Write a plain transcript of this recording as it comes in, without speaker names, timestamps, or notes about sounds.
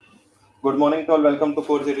Good morning to all. Welcome to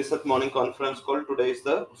Core Research Morning Conference Call. Today is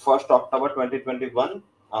the 1st October 2021,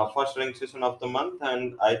 first trading session of the month,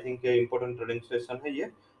 and I think a important trading session है ये.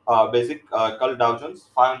 Basic कल Dow Jones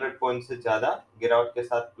 500 point से ज्यादा गिरावट के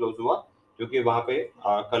साथ close हुआ, क्योंकि वहां पे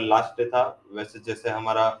कल लास्ट डे था, वैसे जैसे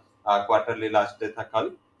हमारा क्वार्टरली लास्ट डे था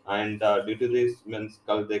कल. And due to this means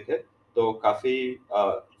कल देखे तो काफी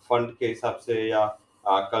फंड के हिसाब से या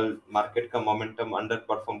कल मार्केट का मोमेंटम अंडर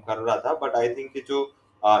परफॉर्म कर रहा था. बट आई थिंक कि जो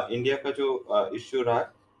इंडिया का जो इश्यू रहा,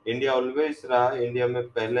 इंडिया ऑलवेज रहा, इंडिया में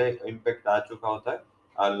पहले इम्पैक्ट आ चुका होता है.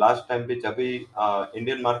 लास्ट टाइम भी जब भी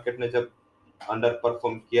इंडियन मार्केट ने जब अंडर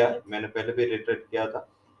परफॉर्म किया है, मैंने पहले भी रिट्रेट किया था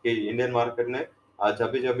कि इंडियन मार्केट ने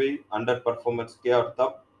जब भी अंडर परफॉर्मेंस किया, और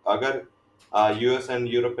तब अगर यूएस एंड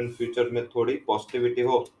यूरोपियन फ्यूचर में थोड़ी पॉजिटिविटी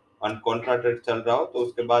हो और कॉन्ट्राटेड चल रहा हो, तो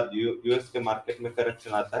उसके बाद यूएस के मार्केट में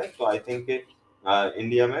करेक्शन आता है. तो आई थिंक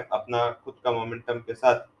इंडिया में अपना खुद का मोमेंटम के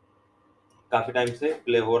साथ काफी टाइम से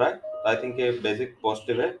प्ले हो रहा है. तो आई थिंक ये बेसिक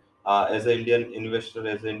पॉजिटिव है as a Indian investor,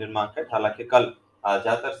 as a Indian market. हालांकि कल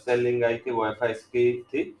ज्यादातर सेलिंग आई थी वो एफ की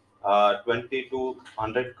थी.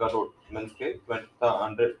 2200 करोड़ मीन्स के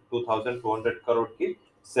 2200 करोड़ की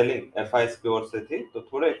सेलिंग एफ की ओर से थी, तो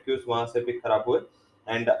थोड़े एक्यूज वहां से भी खराब हुए.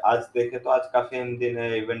 एंड आज देखें तो आज काफी अहम दिन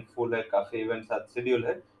है, इवेंटफुल है, काफी इवेंट्स आज शेड्यूल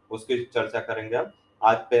है, उसकी चर्चा करेंगे हम.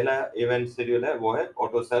 आज पहला इवेंट शेड्यूल है वो है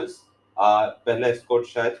ऑटो सेल्स. पहले एस्कॉर्ट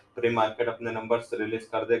शायद प्री मार्केट अपने नंबर्स रिलीज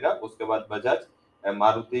कर देगा, उसके बाद बजाज,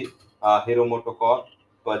 मारुति, हीरो मोटोकॉर्प,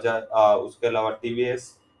 बजाज, उसके अलावा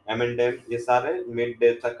टीवीएस, एम ये सारे मिड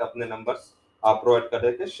डे तक अपने नंबर्स प्रोवाइड कर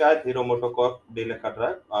देते. शायद हीरो मोटोकॉर्प डिले कर रहा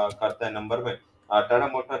है, करता है नंबर में. टाटा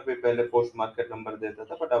मोटर भी पहले पोस्ट मार्केट नंबर देता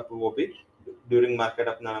था, बट अब वो भी ड्यूरिंग मार्केट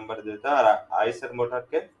अपना नंबर देता है. और आइसर मोटर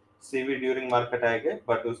के सीवी ड्यूरिंग मार्केट आएंगे,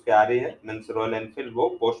 बट उसके आ रही है मीन्स रॉयल एनफील्ड वो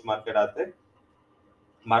पोस्ट मार्केट आते हैं.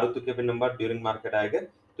 मारुति के भी नंबर ड्यूरिंग मार्केट आएंगे.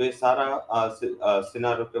 तो ये सारा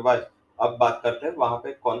सिनारियो के बाद अब बात करते हैं वहां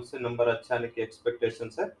पे कौन से नंबर अच्छा आने की एक्सपेक्टेशन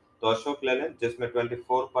है. तो अशोक लेलैंड जिसमें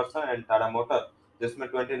 24% एंड टाटा मोटर जिसमें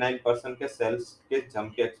 29% के सेल्स के जम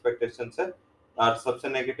के एक्सपेक्टेशन है. और सबसे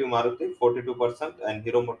negative Maruti 42% and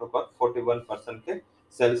hero MotoCorp 41% के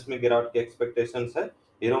सेल्स में गिरावट की एक्सपेक्टेशन है.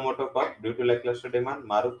 Hero MotoCorp due to lacklustre demand,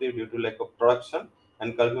 Maruti due to lack of production.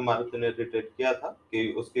 And कल भी मारुति ने रिटेट किया था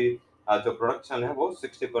कि उसकी जो प्रोडक्शन है वो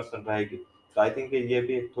 60% रहेगी. तो आई थिंक ये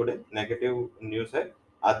भी एक थोड़े नेगेटिव न्यूज है.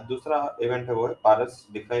 आज दूसरा इवेंट है वो है पारस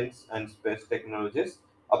डिफेंस एंड स्पेस टेक्नोलॉजीज.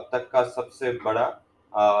 अब तक का सबसे बड़ा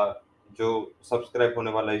जो सब्सक्राइब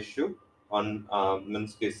होने वाला इश्यू ऑन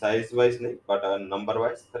मीन्स की साइज वाइज नहीं बट नंबर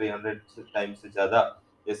वाइज 300 टाइम से ज्यादा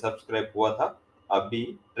ये सब्सक्राइब हुआ था. अभी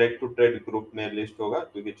ट्रेड टू ट्रेड ग्रुप में लिस्ट होगा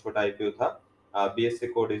क्योंकि छोटा आईपीओ था. BSc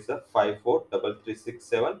code is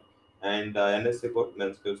 543367 and NSC code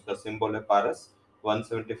means कि उसका सिंबल है पारस.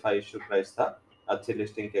 175 इशू प्राइस था. अच्छी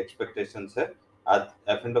लिस्टिंग के एक्सपेक्टेशंस है. आज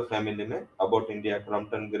एफ फैमिली में about India,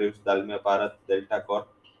 Crompton Greaves, Dalmia Bharat, delta Corp,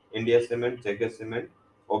 India cement, JK cement,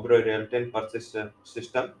 Oberoi realty, persistent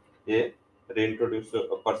system ये रीइंट्रोड्यूस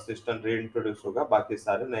परसिस्टेंट रीइंट्रोड्यूस होगा. बाकी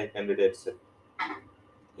सारे नए कैंडिडेट्स है.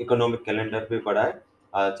 इकोनॉमिक कैलेंडर भी बढ़ा है.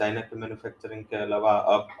 चाइना के मैन्युफैक्चरिंग के अलावा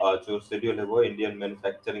अब जो शेड्यूल है वो Indian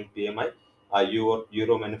manufacturing PMI,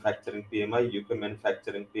 euro manufacturing PMI, UK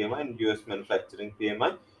manufacturing PMI and US manufacturing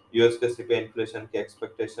PMI. US के सीपीआई इन्फ्लेशन के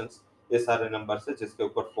एक्सपेक्टेशंस, ये सारे नंबर्स है जिसके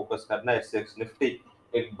ऊपर फोकस करना है. एसएक्स निफ्टी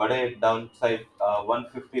एक बड़े डाउन साइड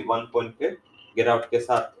 151 पॉइंट के गिरावट के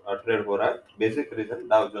साथ ट्रेड हो रहा है. बेसिक रीजन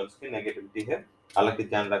डाउ जोन्स की नेगेटिविटी है. हालांकि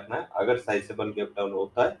ध्यान रखना है अगर साइजेबल गैप डाउन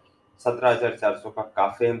होता है 17,400 का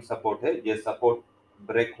काफी अहम सपोर्ट है. ये सपोर्ट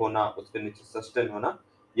ब्रेक होना, उसके नीचे सस्टेन होना,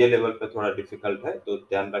 ये लेवल पे थोड़ा डिफिकल्ट है, तो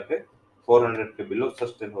ध्यान रखें. 400 के बिलो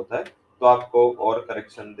सस्टेन होता है तो आपको और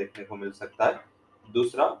करेक्शन देखने को मिल सकता है.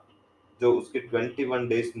 दूसरा जो उसकी 21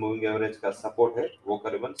 डेज मूविंग एवरेज का सपोर्ट है वो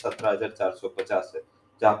करीबन 17,450 है,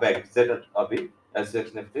 जहाँ पे एग्जैक्ट अभी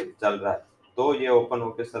एसएक्स निफ्टी चल रहा है. तो ये ओपन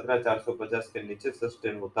होकर 17,450 के नीचे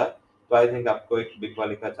सस्टेन होता है तो आई थिंक आपको एक बिग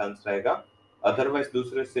वाली का चांस रहेगा. अदरवाइज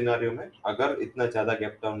दूसरे सिनारियो में अगर इतना ज्यादा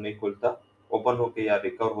गैप डाउन नहीं खुलता, ओपन होके या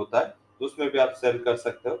रिकवर होता है, तो उसमें भी आप सेल कर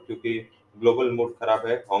सकते हो क्योंकि ग्लोबल मूड खराब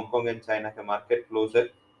है. हांगकांग एंड चाइना के मार्केट क्लोज है,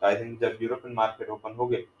 तो आई थिंक जब यूरोपियन मार्केट ओपन हो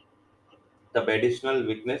गए तब एडिशनल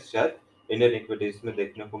वीकनेस शायद इंडियन इक्विटीज में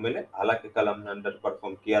देखने को मिले. हालांकि कल हमने अंडर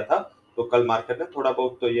परफॉर्म किया था, तो कल मार्केट ने थोड़ा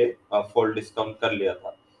बहुत तो ये फॉल डिस्काउंट कर लिया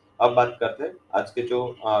था. अब बात करते हैं आज के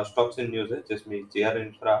जो स्टॉक्स इन न्यूज है, जिसमें जेआर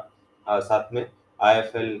इंफ्रा, साथ में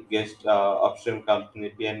IFL guest upstream company,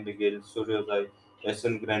 PNB गिल, सूर्योदय,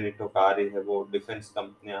 एसएन ग्रेनिटो का आ रही है वो डिफेंस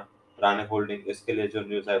कंपनियां, राणे होल्डिंग, इसके लिए जो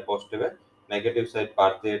न्यूज है पॉजिटिव है. Negative side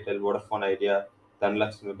Bharti Airtel, Vodafone Idea,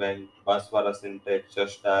 Dhanlaxmi Bank, Banswara Syntex,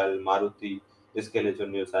 Just Dial, Maruti, इसके लिए जो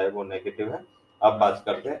न्यूज आए वो नेगेटिव है. अब बात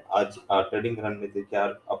करते हैं आज ट्रेडिंग रणनीति क्या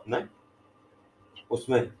अपने.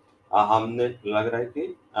 उसमें हमने लग रहा है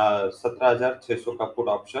कि 17,600 का पुट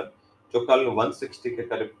ऑप्शन जो कल 160 के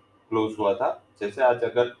करीब क्लोज हुआ था, जैसे आज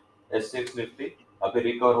अगर एसएक्स निफ्टी अभी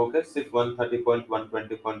रिकवर होकर सिर्फ 130 पॉइंट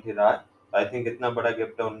 120 पॉइंट ही रहा है, आई थिंक इतना बड़ा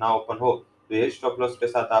गैप डाउन ना ओपन हो तो ये स्टॉप लॉस के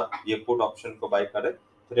साथ आप ये पुट ऑप्शन को बाय करें।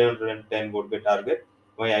 310 वुड बी टारगेट।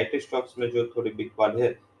 वही आईटी स्टॉक्स में जो थोड़ी बिग वाल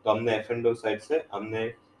है, तो हमने एफ एंड साइड से हमने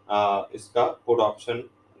इसका पुट ऑप्शन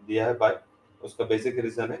दिया है बाय। उसका बेसिक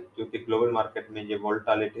रीजन है क्योंकि ग्लोबल मार्केट में ये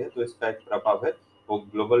वोलेटिलिटी है, तो इसका एक प्रभाव है। वो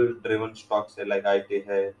ग्लोबल ड्रिवन स्टॉक्स है, लाइक आईटी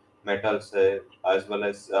है, मेटल्स है, as well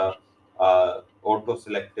as auto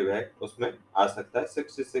selective है, उसमें आ सकता है।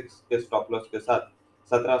 66 के स्टॉप लॉस के साथ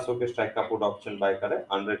 1700 के स्ट्राइक का पुट ऑप्शन बाय करें।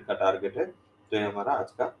 100 का टारगेट है। तो ये हमारा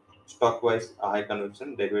आज का stock wise high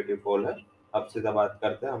conviction derivative call है। अब सीधा बात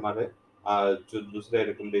करते हैं हमारे जो दूसरे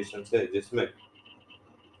रिकमेंडेशन है, जिसमें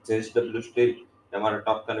JSW Steel हमारा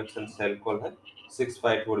टॉप कनेक्शन सेल कॉल है।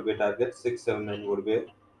 65 would be target, 679 would be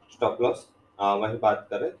stop loss. वही बात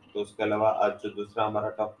करें तो उसके अलावा आज जो दूसरा हमारा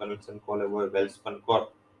टॉप कनेक्शन कॉल है वो है Welspun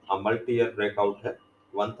Corp. Multi year breakout है।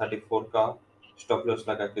 134 का स्टॉप लॉस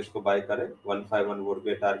लगा के इसको बाय करें। 151 वुड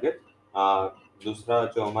बी टारगेट। दूसरा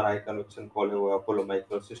जो हमारा हाई कनेक्शन कॉल है वो Apollo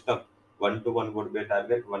Micro System. 121 would be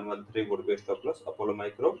target, 113 would be stop loss. Apollo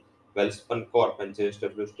Micro, Welspun Corp and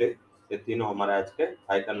JSW Steel, ये तीनों हमारे आज के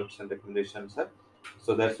हाई कन्विक्शन रिकमेंडेशंस है।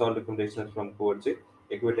 So that's all recommendations from Coach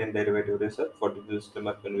Equity and Derivative Research. For detailed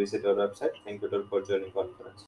disclaimer, can visit our website. Thank you all for joining conference.